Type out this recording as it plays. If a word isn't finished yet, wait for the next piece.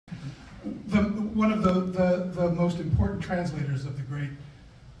One of the most important translators of the great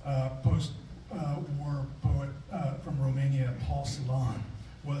post-war poet from Romania, Paul Celan,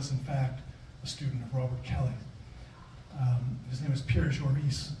 was in fact a student of Robert Kelly. His name is Pierre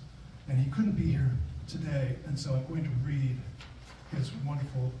Joris, and he couldn't be here today, and so I'm going to read his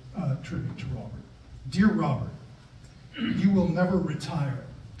wonderful tribute to Robert. Dear Robert, you will never retire!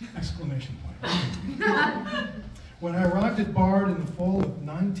 Exclamation point. When I arrived at Bard in the fall of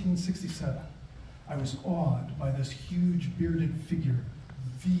 1967, I was awed by this huge bearded figure,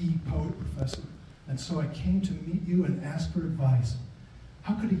 the poet professor, and so I came to meet you and ask for advice.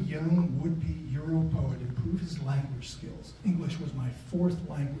 How could a young would-be Euro poet improve his language skills? English was my fourth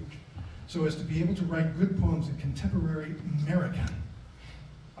language, so as to be able to write good poems in contemporary American.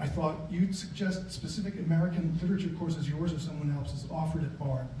 I thought you'd suggest specific American literature courses yours or someone else's offered at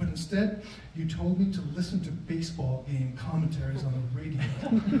Bard, but instead you told me to listen to baseball game commentaries on the radio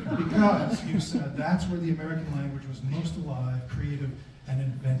because, you said, that's where the American language was most alive, creative, and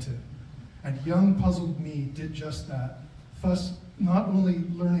inventive. And young, puzzled me did just that, thus not only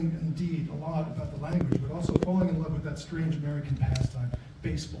learning indeed a lot about the language, but also falling in love with that strange American pastime,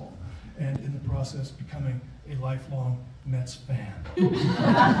 baseball, and in the process becoming a lifelong Mets fan.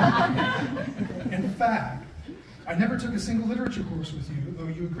 In fact, I never took a single literature course with you, though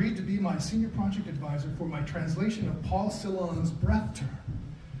you agreed to be my senior project advisor for my translation of Paul Celan's Breath Term.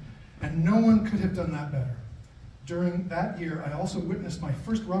 And no one could have done that better. During that year, I also witnessed my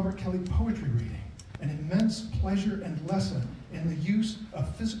first Robert Kelly poetry reading, an immense pleasure and lesson in the use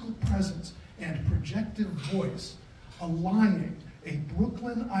of physical presence and projective voice, aligning a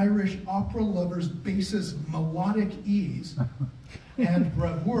Brooklyn Irish opera lover's bass's melodic ease and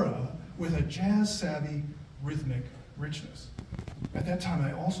bravura with a jazz-savvy rhythmic richness. At that time,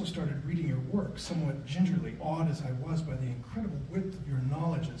 I also started reading your work, somewhat gingerly, awed as I was by the incredible width of your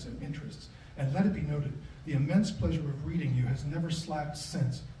knowledges and interests. And let it be noted, the immense pleasure of reading you has never slacked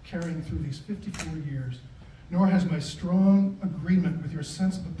since, carrying through these 54 years, nor has my strong agreement with your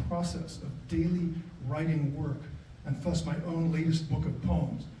sense of the process of daily writing work, and thus my own latest book of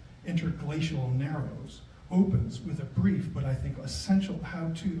poems, Interglacial Narrows, opens with a brief but I think essential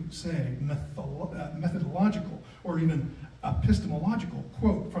how-to-say methodological or even epistemological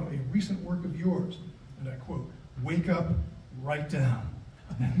quote from a recent work of yours, and I quote, "Wake up, write down."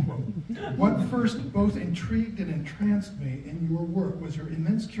 End quote. What first both intrigued and entranced me in your work was your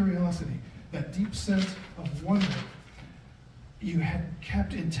immense curiosity, that deep sense of wonder you had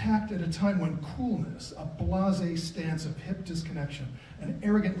kept intact at a time when coolness, a blasé stance of hip disconnection, and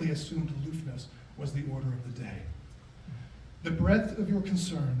arrogantly assumed aloofness was the order of the day. The breadth of your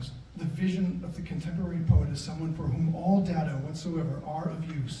concerns, the vision of the contemporary poet as someone for whom all data whatsoever are of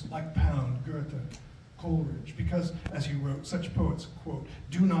use, like Pound, Goethe, Coleridge, because, as you wrote, such poets, quote,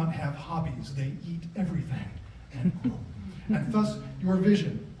 do not have hobbies, they eat everything, end quote. And thus your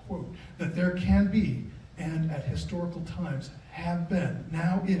vision, quote, that there can be, and at historical times have been,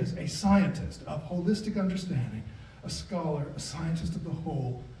 now is, a scientist of holistic understanding, a scholar, a scientist of the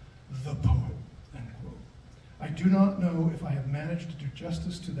whole, the poet, end quote. I do not know if I have managed to do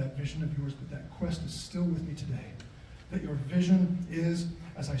justice to that vision of yours, but that quest is still with me today. That your vision is,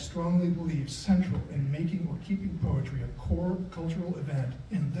 as I strongly believe, central in making or keeping poetry a core cultural event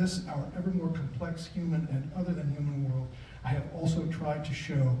in this, our ever more complex human and other than human world, I have also tried to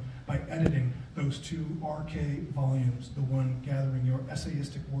show by editing those two RK volumes, the one gathering your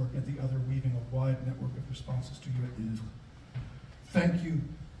essayistic work and the other weaving a wide network of responses to your Ives. Thank you.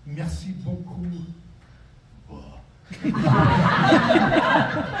 Merci beaucoup.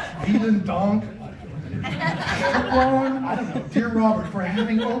 Vielen Dank. I don't know. Dear Robert, for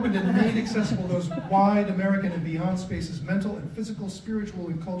having opened and made accessible those wide American and beyond spaces, mental and physical, spiritual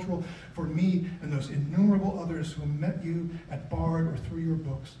and cultural, for me and those innumerable others who met you at Bard or through your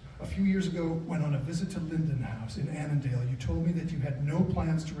books. A few years ago, when on a visit to Linden House in Annandale, you told me that you had no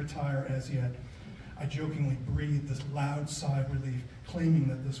plans to retire as yet. I jokingly breathed this loud sigh of relief, claiming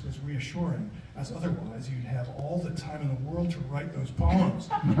that this was reassuring, as otherwise you'd have all the time in the world to write those poems.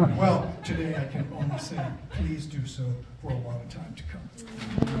 Well, today I can only say, please do so for a long time to come.